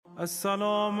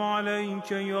السلام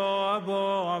عليك يا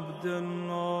أبا عبد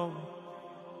الله،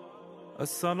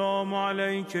 السلام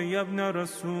عليك يا ابن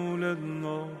رسول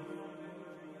الله،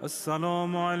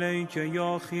 السلام عليك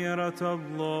يا خيرة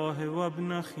الله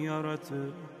وابن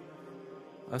خيرته،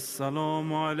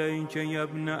 السلام عليك يا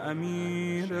ابن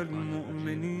أمير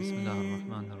المؤمنين. بسم الله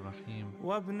الرحمن الرحيم.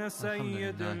 وابن الحمد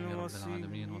سيد لله رب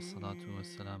العالمين الوصيين. والصلاة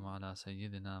والسلام على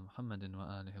سيدنا محمد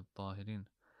وآله الطاهرين.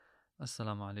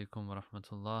 Assalamu alaikum wa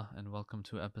rahmatullah, and welcome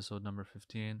to episode number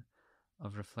 15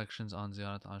 of Reflections on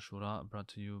Ziyarat Ashura, brought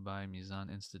to you by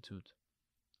Mizan Institute.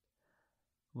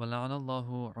 وَلَعَنَ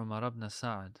اللَّهُ عُمَرَ ibn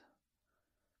Sa'd.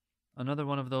 Another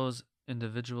one of those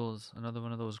individuals, another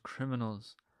one of those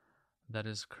criminals that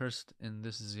is cursed in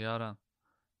this ziyarah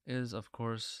is, of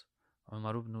course,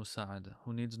 Umar ibn Sa'd,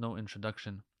 who needs no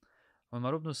introduction.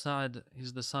 Umar ibn Sa'd,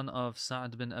 he's the son of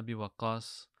Sa'd bin Abi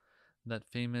Waqqas, that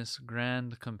famous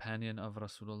grand companion of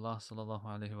Rasulullah sallallahu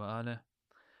alaihi wa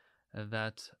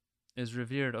that is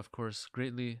revered, of course,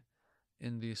 greatly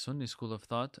in the Sunni school of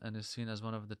thought and is seen as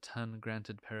one of the 10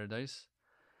 granted paradise.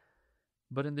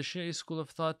 But in the Shia school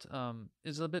of thought,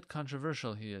 is a bit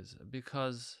controversial. He is,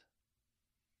 because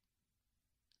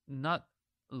not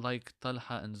like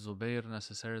Talha and Zubair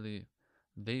necessarily,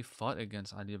 they fought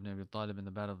against Ali ibn Abi Talib in the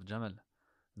Battle of Jamal.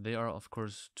 They are, of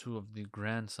course, two of the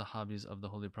grand Sahabis of the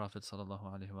Holy Prophet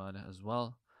ﷺ as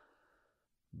well,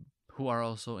 who are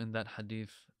also in that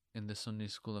hadith in the Sunni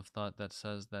school of thought that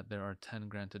says that there are 10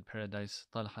 granted paradise,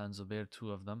 Talha and Zubair,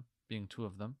 being two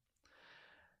of them.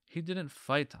 He didn't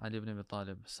fight Ali ibn Abi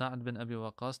Talib. Sa'd bin Abi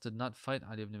Waqqas did not fight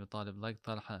Ali ibn Abi Talib like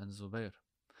Talha and Zubair.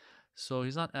 So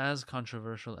he's not as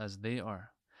controversial as they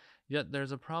are. Yet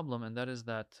there's a problem, and that is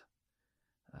that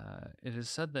it is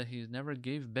said that he never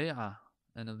gave bay'ah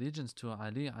and allegiance to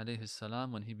Ali alayhi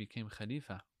salam when he became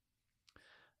Khalifa.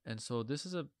 And so this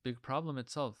is a big problem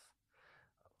itself.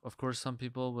 Of course, some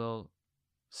people will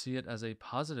see it as a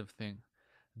positive thing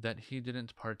that he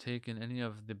didn't partake in any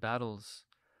of the battles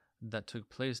that took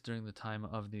place during the time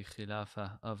of the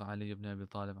Khilafah of Ali ibn Abi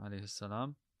Talib alayhi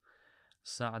salam.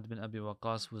 Sa'd bin Abi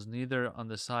Waqqas was neither on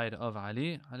the side of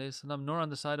Ali alayhi salam nor on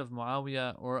the side of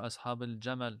Muawiyah or Ashab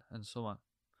al-Jamal and so on.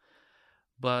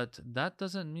 But that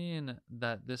doesn't mean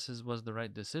that this was the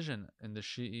right decision in the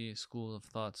Shi'i school of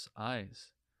thought's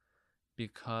eyes.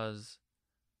 Because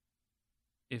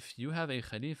if you have a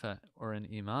Khalifa or an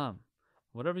Imam,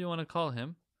 whatever you want to call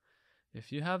him,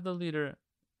 if you have the leader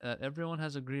that everyone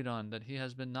has agreed on, that he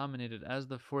has been nominated as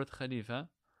the 4th Khalifa,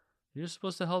 you're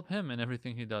supposed to help him in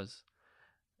everything he does.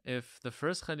 If the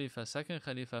 1st Khalifa, 2nd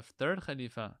Khalifa, 3rd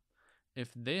Khalifa,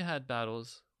 if they had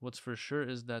battles, what's for sure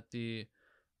is that the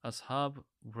Ashab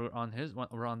were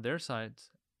on their side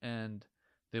and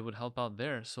they would help out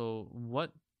there. So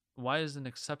why is an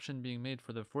exception being made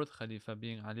for the 4th Khalifa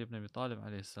being Ali ibn Abi Talib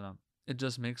alayhi salam? It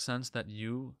just makes sense that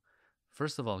you,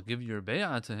 first of all, give your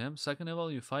bay'ah to him. Second of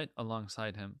all, you fight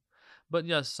alongside him. But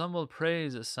yes, some will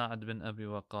praise Sa'd bin Abi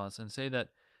Waqqas and say that,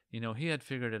 he had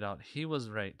figured it out. He was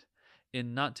right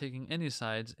in not taking any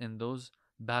sides in those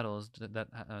battles that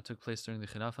took place during the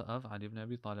Khilafah of Ali ibn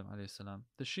Abi Talib alayhi salam.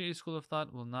 The Shi'i school of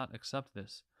thought will not accept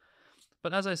this.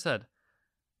 But as I said,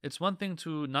 it's one thing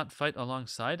to not fight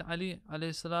alongside Ali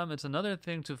alayhi salam. It's another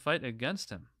thing to fight against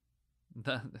him.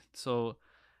 So,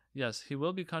 yes, he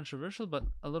will be controversial, but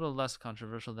a little less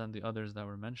controversial than the others that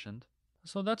were mentioned.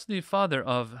 So that's the father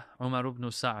of Umar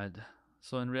ibn Sa'd.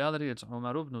 So in reality, it's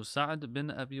Umar ibn Sa'd bin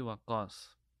Abi Waqqas.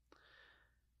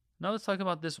 Now let's talk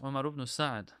about this Umar ibn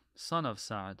Sa'd, son of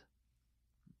Sa'd.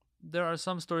 There are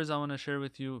some stories I want to share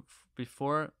with you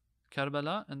before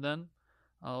Karbala, and then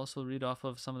I'll also read off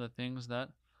of some of the things that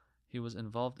he was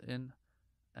involved in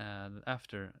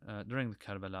during the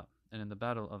Karbala and in the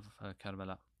battle of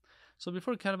Karbala. So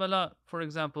before Karbala, for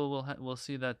example, we'll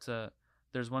see that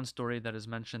there's one story that is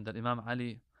mentioned that Imam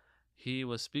Ali, he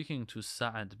was speaking to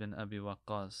Sa'd bin Abi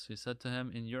Waqqas. He said to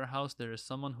him, "In your house there is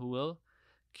someone who will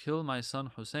kill my son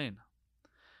Hussein."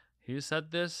 He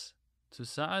said this to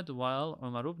Sa'd while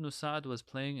Umar ibn Sa'd was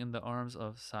playing in the arms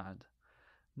of Sa'd.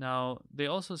 Now, they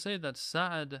also say that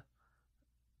Sa'd,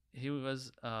 he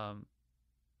was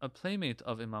a playmate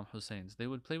of Imam Hussein's. They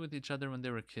would play with each other when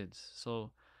they were kids.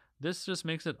 So this just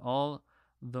makes it all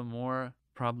the more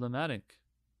problematic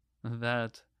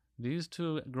that these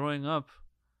two growing up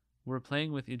were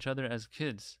playing with each other as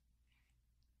kids.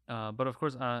 But of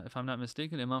course, if I'm not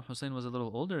mistaken, Imam Hussein was a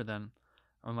little older than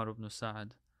Umar ibn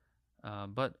Sa'd.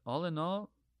 But all in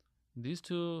all, these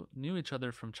two knew each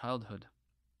other from childhood.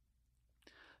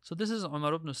 So this is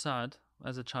Umar ibn Sa'd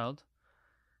as a child.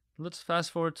 Let's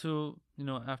fast forward to,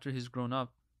 after he's grown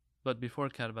up, but before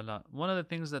Karbala. One of the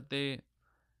things that they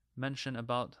mention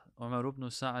about Umar ibn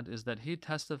Sa'ad is that he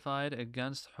testified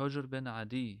against Hujr bin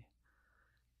Adi.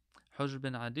 Hujr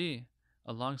bin Adi,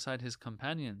 alongside his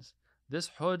companions. This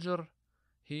Hujr,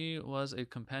 he was a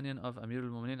companion of Amir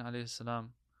al-Mu'minin alayhi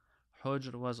salam.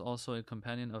 Hujr was also a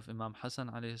companion of Imam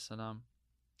Hassan alayhi salam.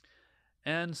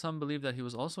 And some believe that he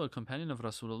was also a companion of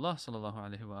Rasulullah sallallahu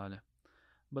alayhi wa alayhi.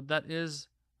 But that is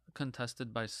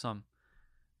contested by some.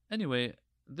 Anyway,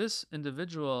 this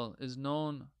individual is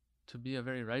known to be a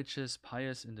very righteous,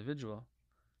 pious individual.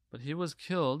 But he was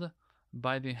killed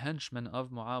by the henchmen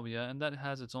of Muawiyah, and that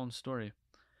has its own story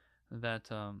that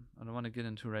I don't want to get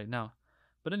into right now.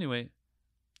 But anyway,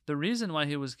 the reason why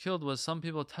he was killed was some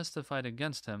people testified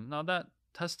against him. Now that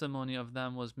testimony of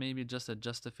them was maybe just a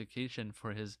justification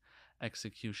for his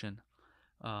execution.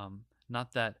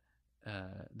 Not that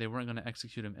they weren't going to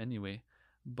execute him anyway.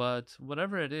 But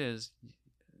whatever it is,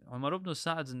 Umar ibn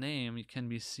Sa'ad's name can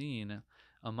be seen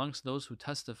amongst those who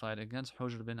testified against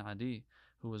Hujr bin Adi,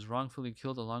 who was wrongfully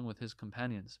killed along with his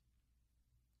companions.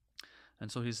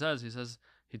 And so he says,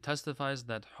 he testifies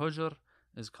that Hujr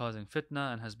is causing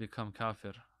fitna and has become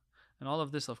kafir. And all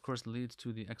of this, of course, leads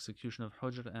to the execution of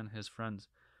Hujr and his friends.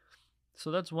 So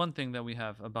that's one thing that we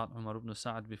have about Umar ibn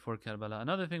Sa'ad before Karbala.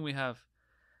 Another thing we have,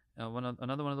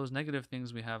 another one of those negative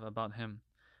things we have about him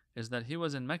is that he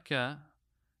was in Mecca,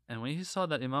 and when he saw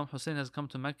that Imam Hussein has come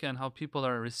to Mecca and how people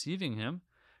are receiving him,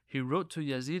 he wrote to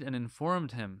Yazid and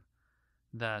informed him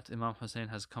that Imam Hussein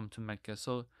has come to Mecca.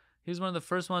 So he's one of the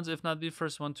first ones, if not the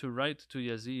first one, to write to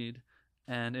Yazid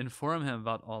and inform him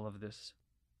about all of this.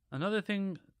 Another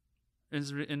thing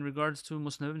is in regards to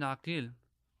Muslim ibn Aqil.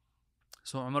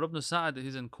 So Umar ibn Sa'ad,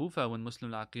 he's in Kufa when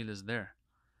Muslim ibn Aqil is there.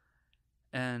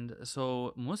 And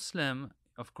so Muslim,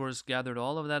 of course, gathered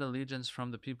all of that allegiance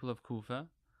from the people of Kufa,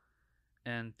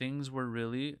 and things were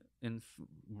really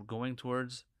going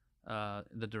towards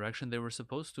the direction they were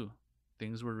supposed to.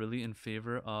 Things were really in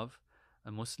favor of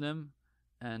a Muslim,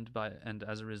 and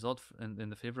as a result in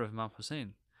the favor of Imam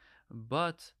Hussein.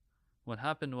 But what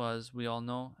happened was, we all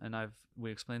know, and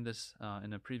we explained this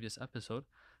in a previous episode,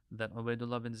 that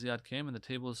Ubaydullah bin Ziyad came and the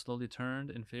tables slowly turned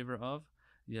in favor of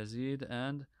Yazid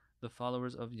and the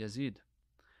followers of Yazid.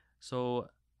 So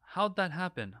how'd that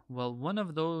happen? Well, one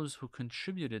of those who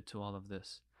contributed to all of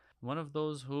this, one of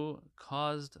those who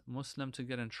caused Muslim to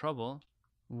get in trouble,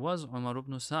 was Umar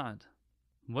ibn Sa'ad.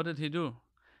 What did he do?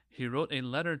 He wrote a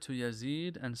letter to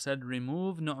Yazid and said,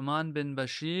 remove Nu'man bin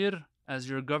Bashir as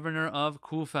your governor of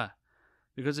Kufa.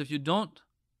 Because if you don't,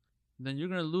 then you're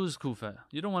going to lose Kufa.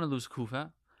 You don't want to lose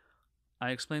Kufa. I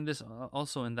explained this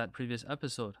also in that previous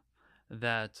episode,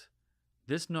 that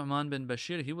this Nu'man bin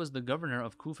Bashir, he was the governor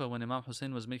of Kufa when Imam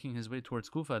Hussein was making his way towards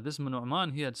Kufa. This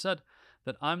Nu'man, he had said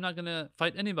that I'm not going to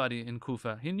fight anybody in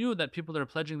Kufa. He knew that people are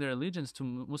pledging their allegiance to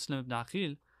Muslim ibn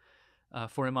Aqil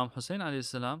for Imam Hussein alayhi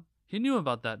salam. He knew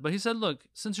about that. But he said, look,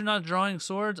 since you're not drawing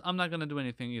swords, I'm not going to do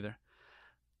anything either.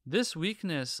 This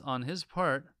weakness on his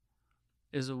part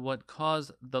is what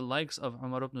caused the likes of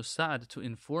Umar ibn Sa'ad to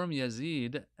inform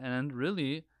Yazid and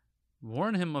really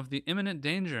warn him of the imminent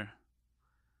danger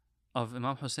of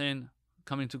Imam Hussein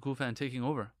coming to Kufa and taking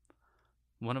over.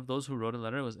 One of those who wrote a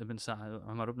letter was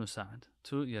Umar ibn Sa'ad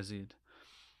to Yazid.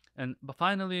 But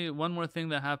finally, one more thing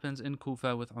that happens in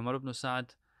Kufa with Umar ibn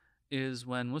Sa'ad is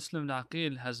when Muslim ibn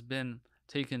Aqil has been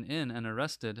taken in and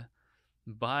arrested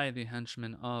by the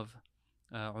henchmen of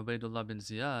Ubaydullah bin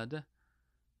Ziyad,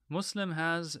 Muslim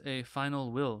has a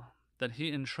final will that he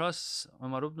entrusts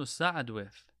Umar ibn Sa'ad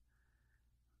with.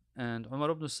 And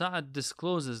Umar ibn Sa'ad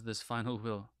discloses this final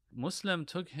will. Muslim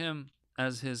took him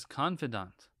as his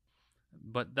confidant,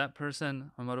 but that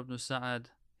person, Umar ibn Sa'ad,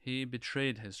 he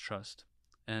betrayed his trust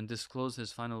and disclosed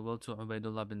his final will to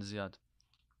Ubaydullah bin Ziyad.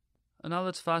 And now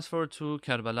let's fast forward to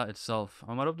Karbala itself.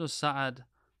 Umar ibn Sa'ad,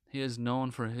 he is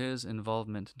known for his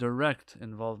involvement, direct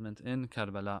involvement in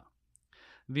Karbala.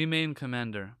 The main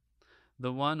commander,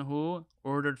 the one who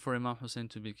ordered for Imam Hussein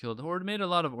to be killed, or made a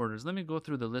lot of orders. Let me go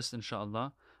through the list,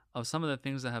 inshallah, of some of the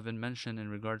things that have been mentioned in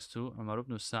regards to Umar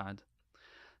ibn Sa'ad.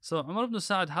 So Umar ibn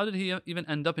Sa'ad, how did he even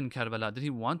end up in Karbala? Did he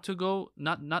want to go?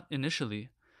 Not initially.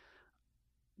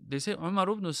 They say Umar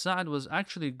ibn Sa'ad was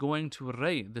actually going to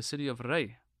Ray, the city of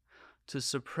Ray, to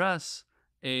suppress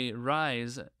a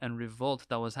rise and revolt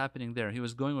that was happening there. He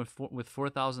was going with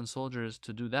 4,000 soldiers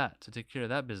to do that, to take care of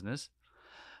that business.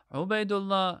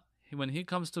 Ubaydullah, when he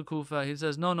comes to Kufa, he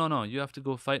says, no, you have to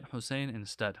go fight Hussein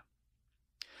instead.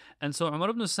 And so Umar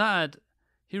ibn Sa'ad,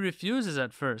 he refuses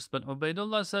at first, but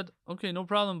Ubaydullah said, okay, no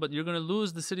problem, but you're going to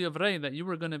lose the city of Ray that you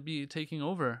were going to be taking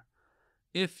over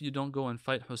if you don't go and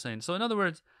fight Hussein. So in other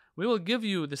words, we will give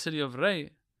you the city of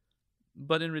Ray,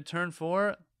 but in return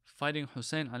for fighting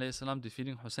Hussein alayhi salam,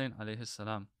 defeating Hussein alayhi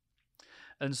salam.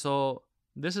 And so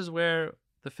this is where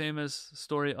the famous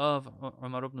story of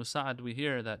Umar ibn Sa'ad, we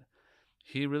hear that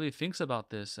he really thinks about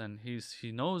this, and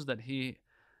he knows that he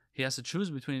has to choose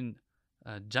between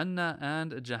Jannah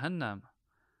and Jahannam,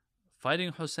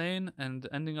 fighting Hussein and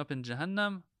ending up in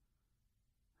Jahannam,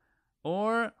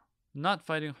 or not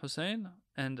fighting Hussein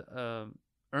and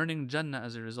earning Jannah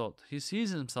as a result. He sees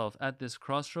himself at this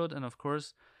crossroad, and of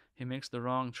course, he makes the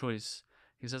wrong choice.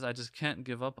 He says, I just can't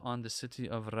give up on the city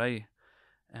of Ray.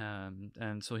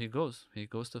 And so he goes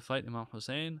to fight Imam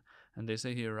Hussein, and they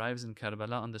say he arrives in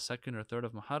Karbala on the 2nd or 3rd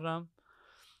of Muharram.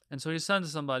 And so he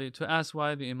sends somebody to ask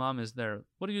why the Imam is there.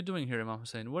 What are you doing here, Imam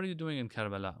Hussein? What are you doing in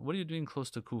Karbala? What are you doing close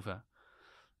to Kufa?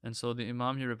 And so the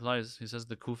Imam, he replies, he says,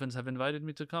 the Kufans have invited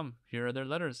me to come. Here are their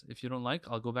letters. If you don't like,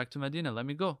 I'll go back to Medina. Let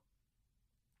me go.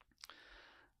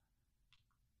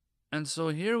 And so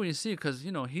here we see, because,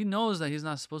 he knows that he's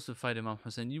not supposed to fight Imam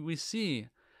Hussein. We see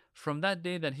from that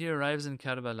day that he arrives in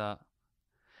Karbala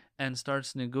and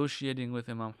starts negotiating with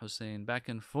Imam Hussein back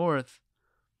and forth,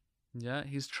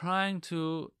 he's trying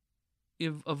to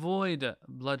avoid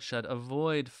bloodshed,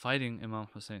 avoid fighting Imam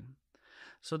Hussein.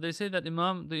 So they say that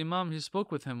the Imam, he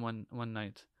spoke with him one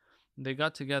night. They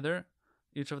got together,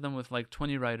 each of them with like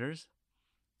 20 riders.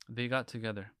 They got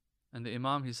together. And the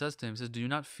Imam, he says to him, do you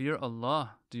not fear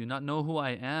Allah? Do you not know who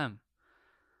I am?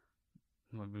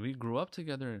 We grew up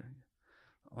together.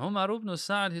 Umar ibn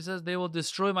Sa'ad, he says, they will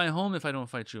destroy my home if I don't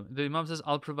fight you. The Imam says,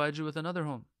 I'll provide you with another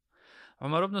home.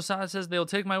 Umar ibn Sa'ad says, they'll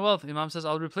take my wealth. Imam says,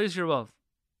 I'll replace your wealth.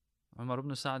 Umar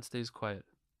ibn Sa'ad stays quiet.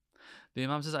 The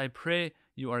Imam says, I pray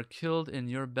you are killed in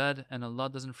your bed and Allah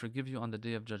doesn't forgive you on the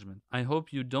day of judgment. I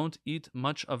hope you don't eat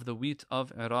much of the wheat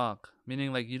of Iraq.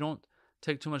 Meaning, like, you don't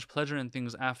take too much pleasure in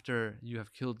things after you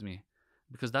have killed me.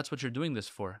 Because that's what you're doing this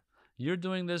for. You're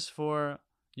doing this for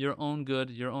your own good,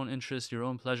 your own interest, your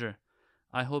own pleasure.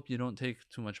 I hope you don't take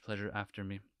too much pleasure after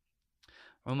me.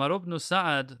 Umar ibn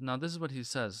Sa'ad, now this is what he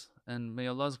says, and may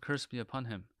Allah's curse be upon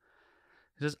him.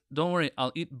 He says, don't worry,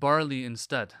 I'll eat barley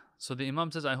instead. So the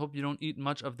Imam says, I hope you don't eat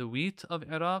much of the wheat of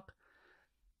Iraq.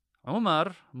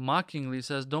 Umar mockingly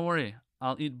says, don't worry,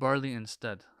 I'll eat barley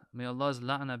instead. May Allah's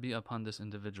la'na be upon this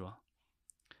individual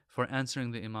for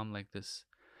answering the Imam like this.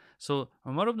 So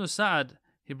Umar ibn Sa'ad,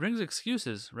 he brings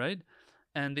excuses, right?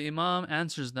 And the Imam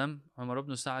answers them. Umar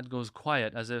ibn Sa'ad goes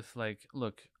quiet as if like,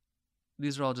 look,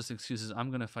 these are all just excuses. I'm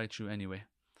going to fight you anyway.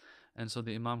 And so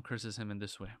the Imam curses him in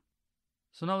this way.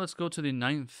 So now let's go to the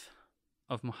 9th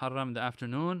of Muharram in the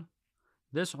afternoon.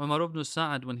 This Umar ibn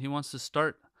Sa'ad, when he wants to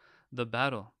start the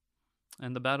battle,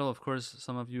 and the battle, of course,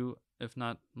 some of you, if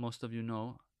not most of you,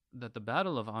 know that the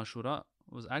battle of Ashura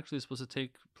was actually supposed to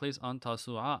take place on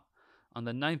Tasu'a, on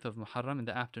the 9th of Muharram in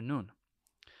the afternoon.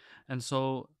 And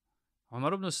so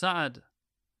Umar ibn Sa'ad,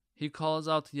 he calls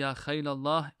out, Ya khayl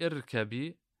Allah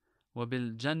irkabi wa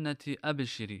bil jannati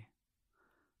abshiri.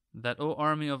 That, O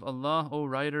army of Allah, O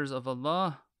riders of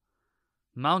Allah,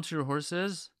 mount your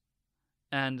horses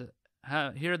and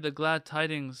hear the glad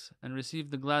tidings and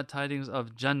receive the glad tidings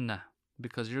of Jannah,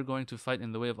 because you're going to fight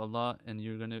in the way of Allah, and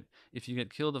you're going to, if you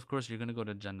get killed, of course, you're going to go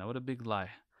to Jannah. What a big lie.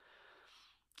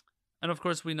 And of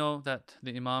course, we know that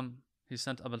the Imam, he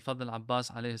sent Abu al-Fadl Abbas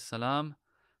alayhi salam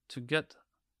to get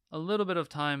a little bit of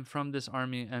time from this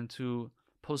army and to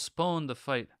postpone the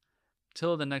fight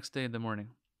till the next day in the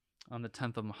morning, on the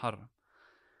 10th of Muharram.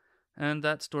 And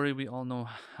that story, we all know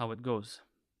how it goes.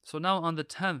 So now on the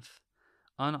 10th,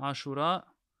 on Ashura,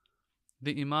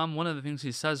 the Imam, one of the things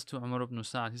he says to Umar ibn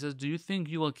Sa'ad, he says, do you think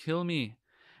you will kill me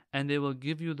and they will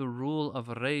give you the rule of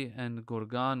Ray and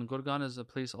Gorgan? Gorgan is a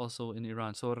place also in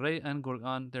Iran. So Ray and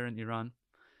Gorgan, they're in Iran.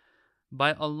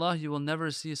 By Allah, you will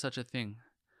never see such a thing.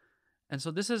 And so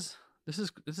this is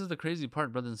the crazy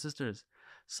part, brothers and sisters.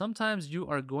 Sometimes you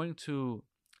are going to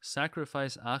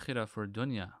sacrifice akhirah for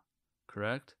dunya,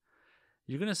 correct?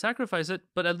 You're going to sacrifice it,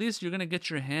 but at least you're going to get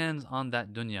your hands on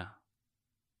that dunya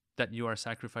that you are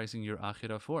sacrificing your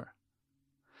akhirah for.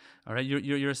 All right,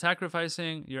 you're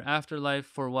sacrificing your afterlife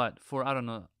for what? For, I don't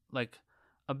know, like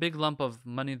a big lump of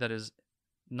money that is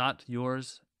not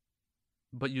yours,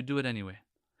 but you do it anyway.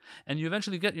 And you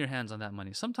eventually get your hands on that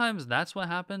money. Sometimes that's what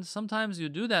happens. Sometimes you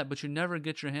do that, but you never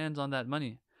get your hands on that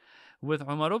money. With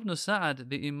Umar ibn Sa'ad,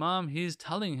 the Imam, he's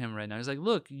telling him right now, he's like,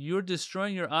 look, you're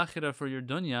destroying your akhirah for your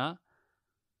dunya,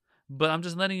 but I'm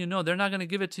just letting you know, they're not going to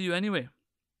give it to you anyway.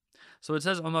 So it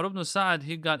says, Umar ibn Sa'ad,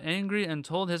 he got angry and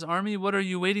told his army, what are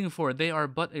you waiting for? They are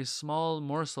but a small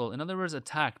morsel. In other words,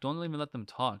 attack. Don't even let them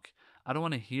talk. I don't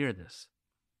want to hear this.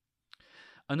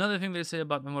 Another thing they say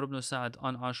about Umar ibn Sa'ad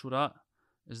on Ashura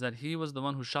is that he was the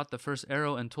one who shot the first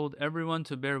arrow and told everyone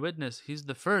to bear witness. He's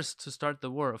the first to start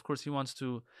the war. Of course, he wants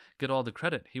to get all the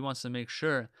credit. He wants to make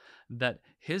sure that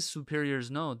his superiors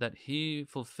know that he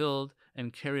fulfilled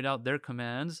and carried out their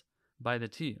commands by the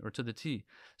T, or to the T.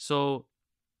 So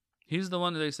he's the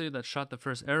one, they say, that shot the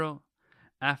first arrow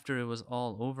after it was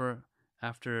all over,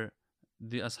 after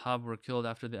the Ashab were killed,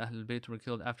 after the Ahlul Bayt were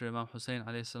killed, after Imam Hussein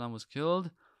alayhi salam was killed.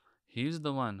 He's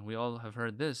the one, we all have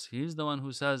heard this, he's the one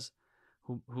who says,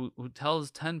 who tells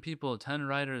 10 people, 10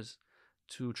 riders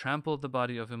to trample the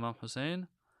body of Imam Hussein.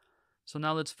 So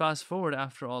now let's fast forward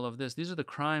after all of this. These are the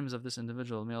crimes of this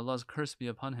individual. May Allah's curse be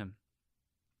upon him.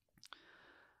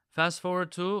 Fast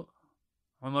forward to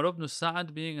Umar ibn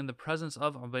Sa'ad being in the presence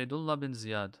of Ubaidullah bin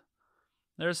Ziyad.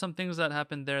 There are some things that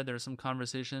happened there. There are some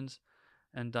conversations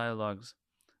and dialogues.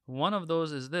 One of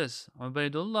those is this.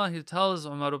 Ubaidullah, he tells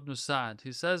Umar ibn Sa'ad,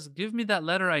 he says, give me that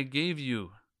letter I gave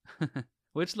you.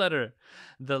 Which letter?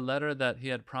 The letter that he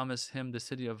had promised him the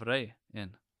city of Ray in.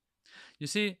 You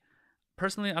see,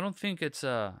 personally, I don't think it's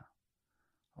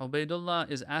Ubaidullah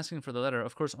is asking for the letter.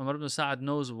 Of course, Umar ibn Sa'ad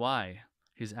knows why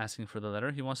he's asking for the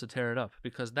letter. He wants to tear it up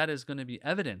because that is going to be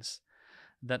evidence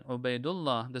that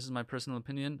Ubaidullah, this is my personal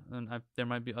opinion, and there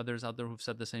might be others out there who've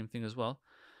said the same thing as well,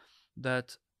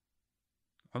 that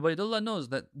Ubaidullah knows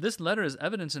that this letter is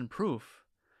evidence and proof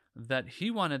that he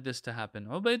wanted this to happen.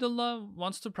 Ubaidullah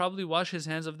wants to probably wash his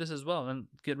hands of this as well and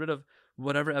get rid of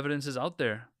whatever evidence is out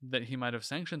there that he might have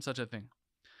sanctioned such a thing.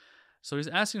 So he's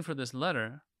asking for this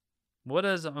letter. What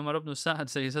does Umar ibn Sa'ad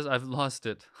say? He says, I've lost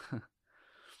it.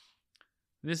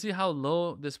 You see how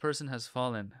low this person has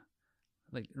fallen.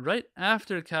 Like right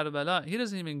after Karbala, he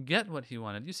doesn't even get what he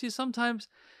wanted. You see, sometimes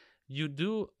you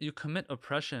commit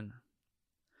oppression.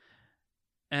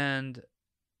 And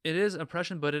it is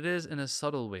oppression, but it is in a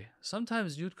subtle way.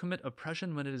 Sometimes you commit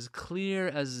oppression when it is clear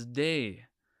as day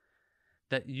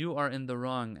that you are in the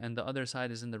wrong and the other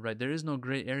side is in the right. There is no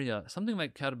gray area. Something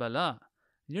like Karbala,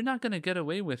 you're not going to get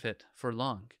away with it for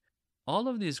long. All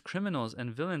of these criminals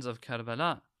and villains of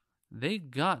Karbala, they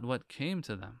got what came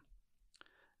to them.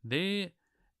 They,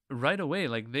 right away,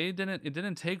 it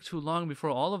didn't take too long before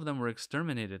all of them were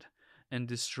exterminated and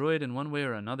destroyed in one way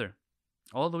or another.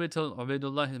 All the way till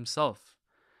Ubaidullah himself.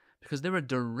 Because they were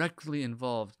directly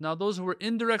involved. Now those who were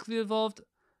indirectly involved,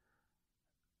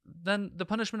 then the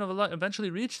punishment of Allah eventually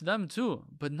reached them too.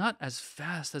 But not as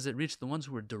fast as it reached the ones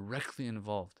who were directly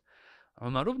involved.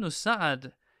 Umar ibn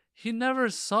Sa'ad, he never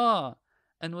saw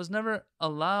and was never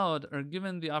allowed or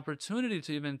given the opportunity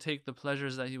to even take the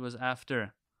pleasures that he was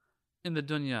after in the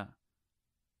dunya,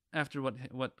 after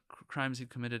what crimes he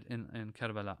committed in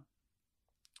Karbala.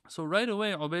 So right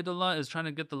away, Ubaidullah is trying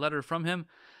to get the letter from him.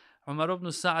 Umar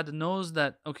ibn Sa'ad knows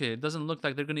that, okay, it doesn't look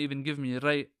like they're going to even give me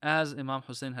right as Imam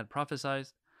Hussein had prophesied.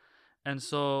 And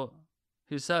so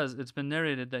he says, it's been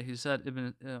narrated that he said,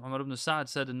 Umar ibn Sa'ad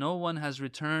said, no one has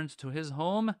returned to his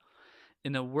home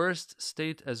in a worse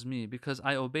state as me, because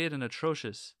I obeyed an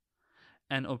atrocious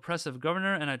and oppressive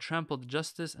governor, and I trampled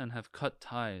justice and have cut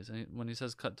ties. And when he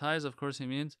says cut ties, of course he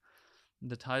means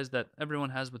the ties that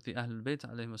everyone has with the Ahlul Bayt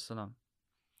alayhim as-salam.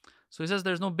 So he says,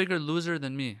 there's no bigger loser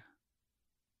than me.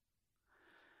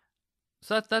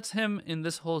 So that's him in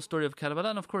this whole story of Karbala.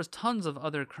 And of course, tons of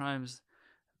other crimes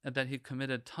that he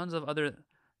committed, tons of other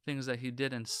things that he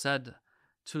did and said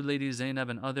to Lady Zainab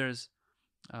and others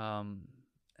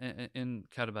in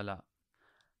Karbala.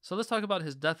 So let's talk about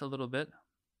his death a little bit.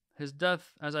 His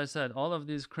death, as I said, all of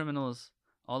these criminals,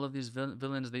 all of these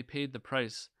villains, they paid the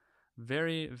price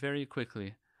very, very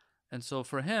quickly. And so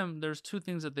for him, there's two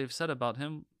things that they've said about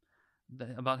him,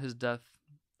 about his death.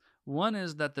 One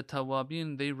is that the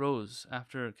Tawabin, they rose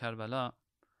after Karbala.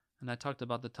 And I talked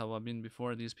about the Tawabin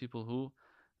before, these people who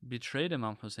betrayed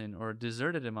Imam Hussein or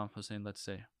deserted Imam Hussein, let's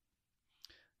say.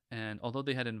 And although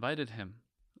they had invited him,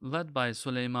 led by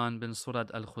Sulaiman bin Surad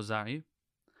al-Khuza'i,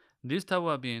 these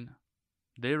Tawabin,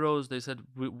 they rose, they said,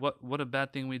 what a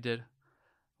bad thing we did.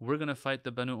 We're going to fight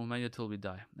the Banu Umayyah till we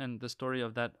die. And the story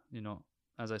of that,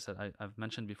 as I said, I've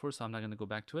mentioned before, so I'm not going to go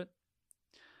back to it.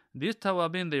 These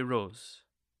Tawabin, they rose.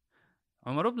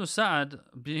 Umar ibn Sa'ad,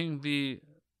 being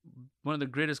one of the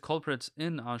greatest culprits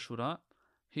in Ashura,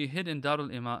 he hid in Darul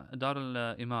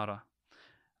Imara.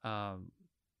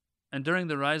 And during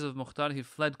the rise of Mukhtar, he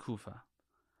fled Kufa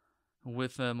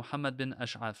with Muhammad bin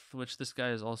Ash'ath, which this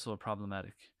guy is also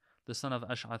problematic, the son of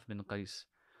Ash'ath bin Qais.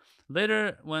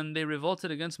 Later, when they revolted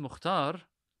against Mukhtar,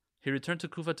 he returned to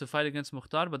Kufa to fight against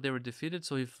Mukhtar, but they were defeated,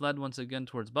 so he fled once again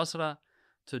towards Basra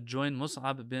to join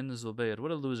Mus'ab bin Zubayr.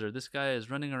 What a loser. This guy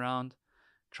is running around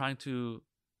trying to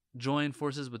join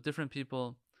forces with different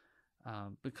people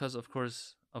because, of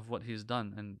course, of what he's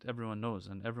done, and everyone knows,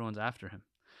 and everyone's after him.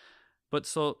 But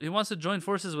so he wants to join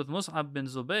forces with Mus'ab bin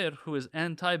Zubair, who is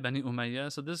anti-Bani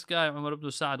Umayyah. So this guy, Umar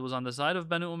ibn Sa'ad, was on the side of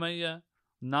Bani Umayyah.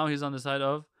 Now he's on the side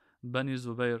of Bani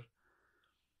Zubair.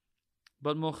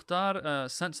 But Mukhtar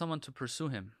sent someone to pursue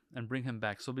him and bring him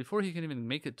back. So before he can even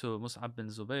make it to Mus'ab bin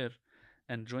Zubair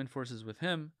and join forces with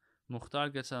him, Mukhtar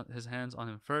gets his hands on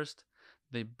him first.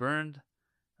 They burned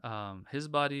his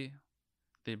body.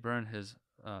 They burned his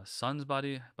son's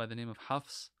body by the name of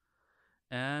Hafs,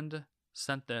 and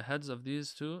sent the heads of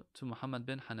these two to Muhammad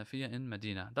bin Hanafiya in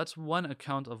Medina. That's one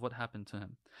account of what happened to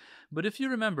him. But if you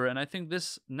remember, and I think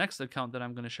this next account that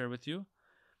I'm going to share with you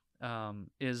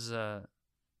is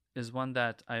one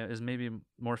that is maybe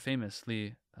more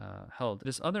famously held.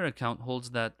 This other account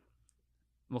holds that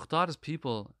Mukhtar's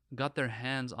people got their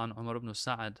hands on Umar ibn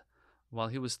Sa'ad while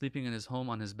he was sleeping in his home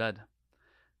on his bed,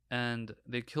 and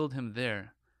they killed him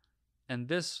there. And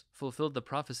this fulfilled the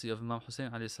prophecy of Imam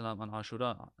Hussein alayhi salam on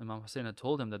Ashura. Imam Hussein had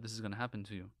told him that this is going to happen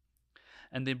to you.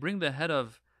 And they bring the head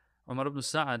of Umar ibn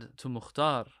Sa'ad to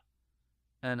Mukhtar,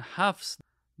 and Hafs,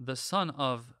 the son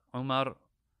of Umar,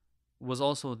 was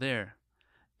also there.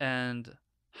 And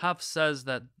Hafs says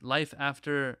that life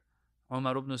after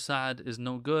Umar ibn Sa'ad is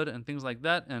no good and things like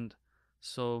that. And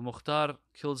so Mukhtar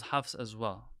kills Hafs as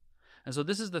well. And so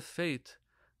this is the fate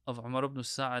of Umar ibn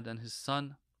Sa'ad and his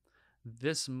son.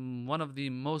 This one of the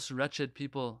most wretched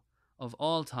people of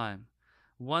all time.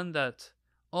 One that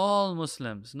all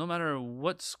Muslims, no matter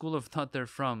what school of thought they're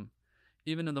from,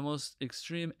 even in the most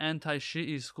extreme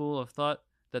anti-Shi'i school of thought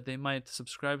that they might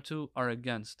subscribe to, are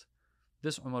against.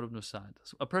 This Umar ibn Sa'ad.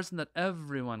 So a person that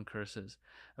everyone curses.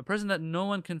 A person that no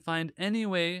one can find any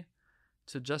way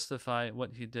to justify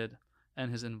what he did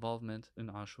and his involvement in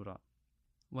Ashura.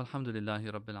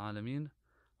 Walhamdulillahi Rabbil Alameen.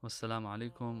 Wassalamu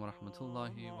alaikum wa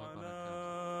rahmatullahi wa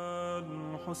barakatuh.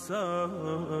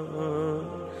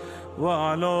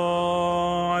 وعلى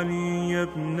علي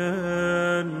بن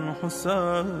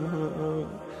الحسين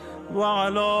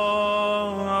وعلى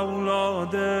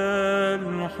أولاد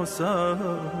الحسين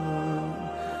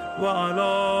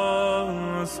وعلى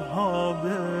أصحاب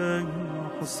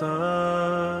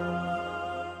الحسين